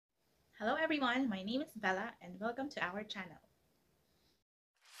Hello everyone, my name is Bella and welcome to our channel.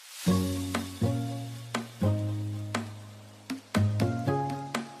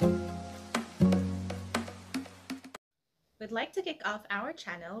 We'd like to kick off our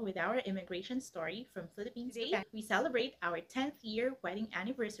channel with our immigration story from Philippines. Today, we celebrate our 10th year wedding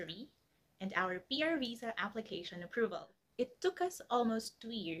anniversary and our PR visa application approval. It took us almost 2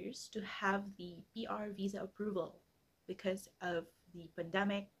 years to have the PR visa approval because of the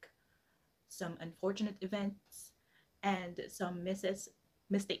pandemic, some unfortunate events, and some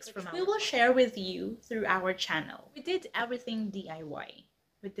mistakes from us. We will share with you through our channel. We did everything DIY.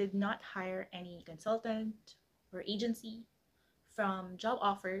 We did not hire any consultant or agency, from job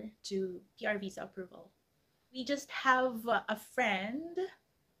offer to PR visa approval. We just have a friend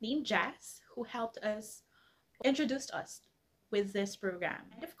named Jazz who helped us, introduced us with this program.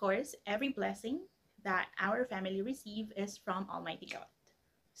 And of course, every blessing that our family receive is from Almighty God.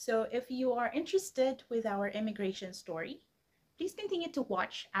 So if you are interested with our immigration story, please continue to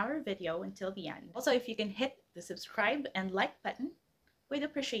watch our video until the end. Also, if you can hit the subscribe and like button, we'd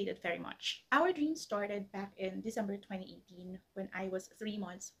appreciate it very much. Our dream started back in December 2018 when I was 3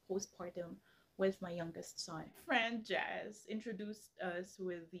 months postpartum with my youngest son. Friend Jazz introduced us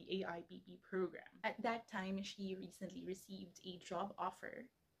with the AIPP program. At that time, she recently received a job offer.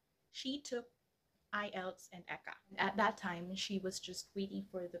 She took IELTS and ECA. At that time, she was just waiting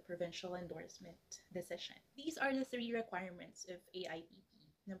for the provincial endorsement decision. These are the 3 requirements of AIPP.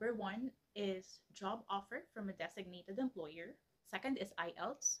 Number 1 is job offer from a designated employer. Second is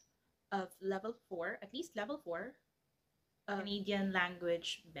IELTS of level 4, at least level 4, Canadian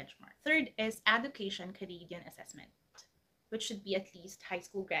language benchmark. Third is education Canadian assessment, which should be at least high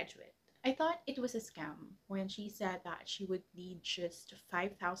school graduate. I thought it was a scam when she said that she would need just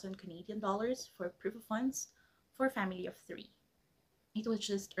 5,000 Canadian dollars for proof of funds for a family of 3. It was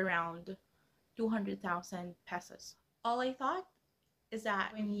just around 200,000 pesos. All I thought is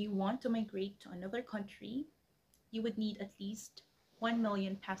that when you want to migrate to another country, you would need at least 1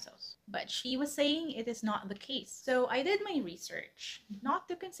 million pesos. But she was saying it is not the case. So I did my research, not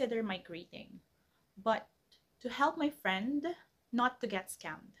to consider migrating, but to help my friend not to get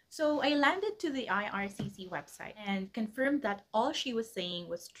scammed. So I landed to the IRCC website and confirmed that all she was saying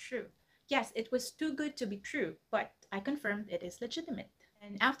was true. Yes, it was too good to be true, but I confirmed it is legitimate.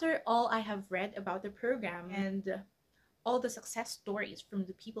 And after all I have read about the program and all the success stories from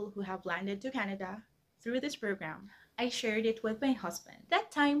the people who have landed to Canada through this program, I shared it with my husband.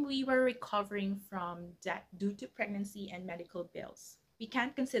 That time we were recovering from debt due to pregnancy and medical bills. We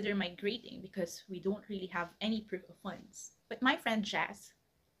can't consider migrating because we don't really have any proof of funds. But my friend Jazz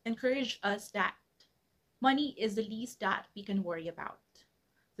encouraged us that money is the least that we can worry about.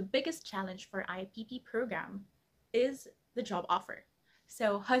 The biggest challenge for IPP program is the job offer.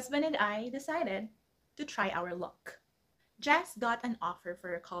 So husband and I decided to try our luck. Jazz got an offer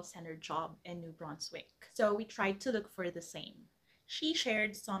for a call center job in New Brunswick, so we tried to look for the same. She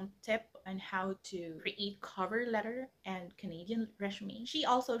shared some tip on how to create cover letter and Canadian resume. She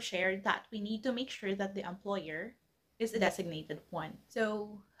also shared that we need to make sure that the employer is a designated one.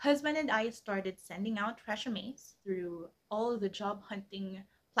 So husband and I started sending out resumes through all the job hunting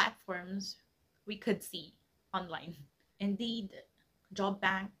platforms we could see online. Indeed, Job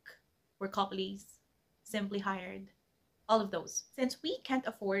Bank, Workopolis, Simply Hired, all of those. Since we can't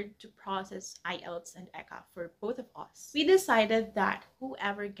afford to process IELTS and ECA for both of us, we decided that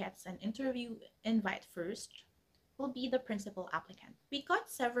whoever gets an interview invite first will be the principal applicant. We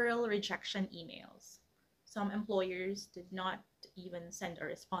got several rejection emails. Some employers did not even send a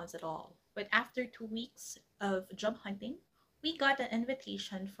response at all. But after 2 weeks of job hunting, we got an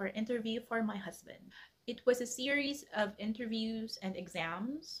invitation for interview for my husband. It was a series of interviews and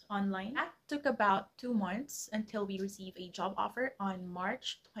exams online. That took about 2 months until we received a job offer on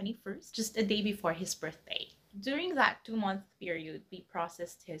March 21st, just a day before his birthday. During that 2-month period, we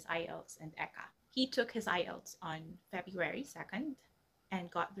processed his IELTS and ECA. He took his IELTS on February 2nd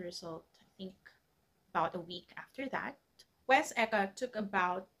and got the result, I think, about a week after that. West ECA took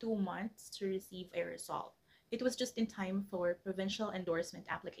about 2 months to receive a result. It was just in time for provincial endorsement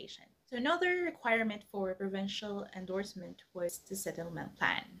application. So another requirement for provincial endorsement was the settlement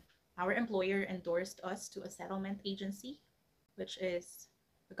plan. Our employer endorsed us to a settlement agency, which is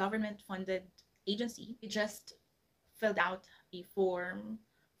a government-funded agency. We just filled out a form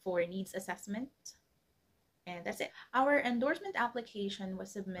for needs assessment, and that's it. Our endorsement application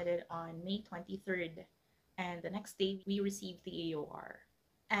was submitted on May 23rd, and the next day we received the AOR.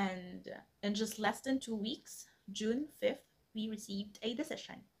 And in just less than 2 weeks, June 5th, we received a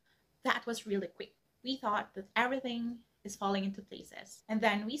decision. That was really quick. We thought that everything is falling into places. And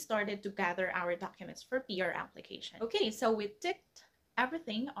then we started to gather our documents for PR application. Okay, so we ticked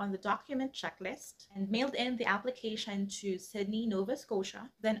everything on the document checklist and mailed in the application to Sydney, Nova Scotia.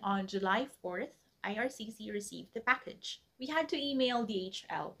 Then on July 4th, IRCC received the package. We had to email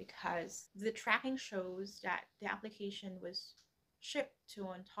DHL because the tracking shows that the application was shipped to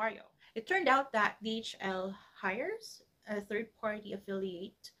Ontario. It turned out that DHL hires a third-party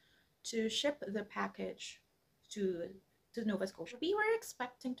affiliate to ship the package to Nova Scotia. We were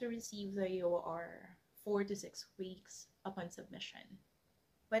expecting to receive the AOR 4 to 6 weeks upon submission,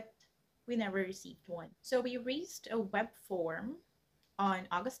 but we never received one. So we raised a web form on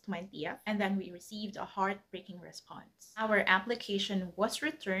August 20th, and then we received a heartbreaking response. Our application was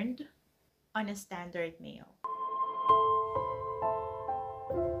returned on a standard mail.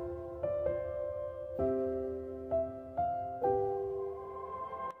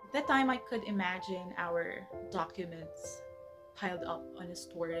 At that time, I could imagine our documents piled up on a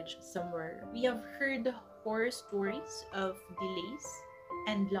storage somewhere. We have heard horror stories of delays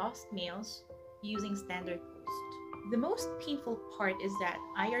and lost mails using standard post. The most painful part is that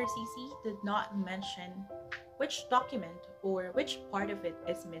IRCC did not mention which document or which part of it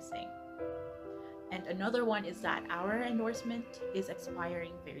is missing. And another one is that our endorsement is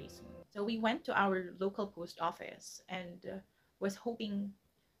expiring very soon. So we went to our local post office and was hoping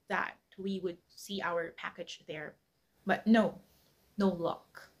that we would see our package there. But no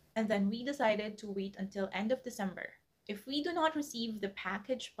luck. And then we decided to wait until end of December. If we do not receive the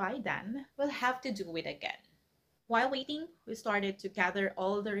package by then, we'll have to do it again. While waiting, we started to gather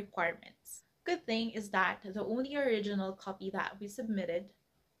all the requirements. Good thing is that the only original copy that we submitted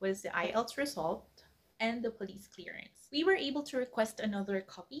was the IELTS result and the police clearance. We were able to request another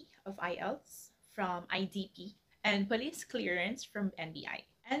copy of IELTS from IDP and police clearance from NBI.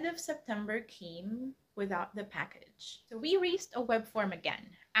 End of September came without the package. So we raised a web form again,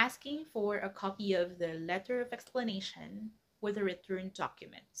 asking for a copy of the letter of explanation with the returned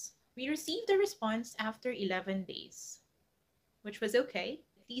documents. We received a response after 11 days, which was okay.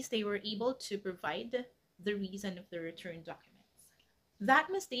 At least they were able to provide the reason of the returned documents.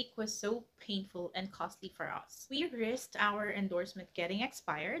 That mistake was so painful and costly for us. We risked our endorsement getting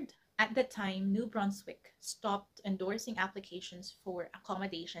expired. At the time, New Brunswick stopped endorsing applications for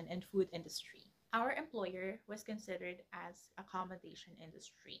accommodation and food industry. Our employer was considered as accommodation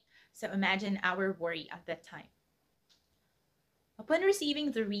industry. So imagine our worry at that time. Upon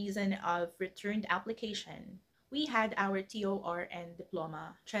receiving the reason of returned application, we had our TOR and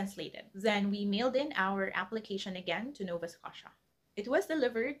diploma translated. Then we mailed in our application again to Nova Scotia. It was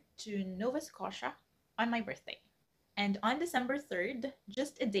delivered to Nova Scotia on my birthday. And on December 3rd,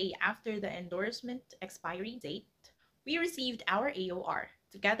 just a day after the endorsement expiry date, we received our AOR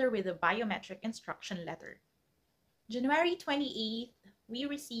together with a biometric instruction letter. January 28th, we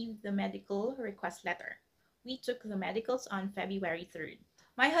received the medical request letter. We took the medicals on February 3rd.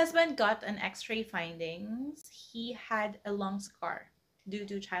 My husband got an X-ray findings. He had a lung scar due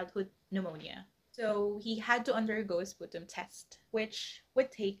to childhood pneumonia. So he had to undergo a sputum test, which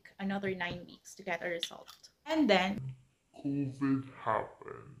would take another 9 weeks to get a result. And then COVID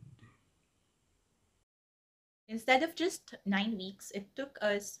happened. Instead of just 9 weeks, it took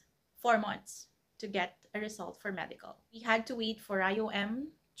us 4 months to get a result for medical. We had to wait for IOM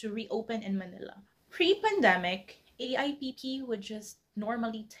to reopen in Manila. Pre-pandemic, AIPP would just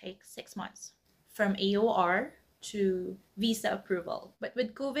normally take 6 months from AOR to visa approval. But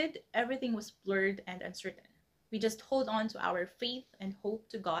with COVID, everything was blurred and uncertain. We just hold on to our faith and hope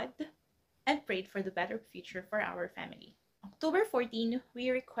to God and prayed for the better future for our family. October 14, we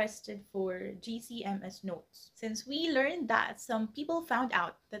requested for GCMS notes. Since we learned that some people found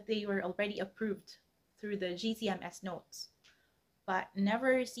out that they were already approved through the GCMS notes, but never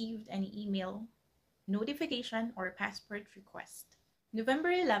received any email, notification, or passport request.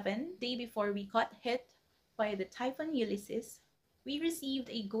 November 11, day before we got hit by the Typhoon Ulysses, we received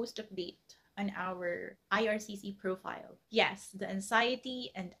a ghost update on our IRCC profile. Yes, the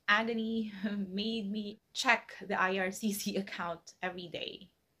anxiety and agony made me check the IRCC account every day.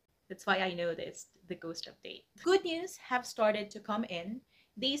 That's why I noticed the ghost update. Good news have started to come in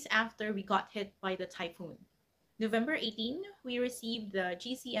days after we got hit by the typhoon. November 18, we received the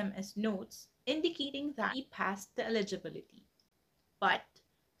GCMS notes indicating that we passed the eligibility. But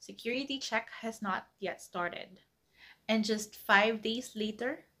security check has not yet started. And just 5 days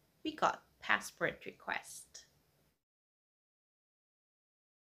later, we got passport request.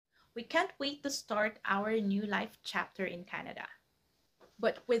 We can't wait to start our new life chapter in Canada.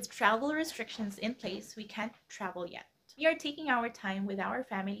 But with travel restrictions in place, we can't travel yet. We are taking our time with our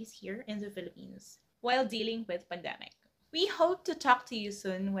families here in the Philippines while dealing with pandemic. We hope to talk to you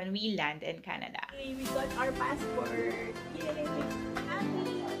soon when we land in Canada. We got our passport. Yay!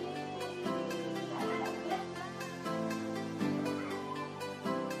 Happy!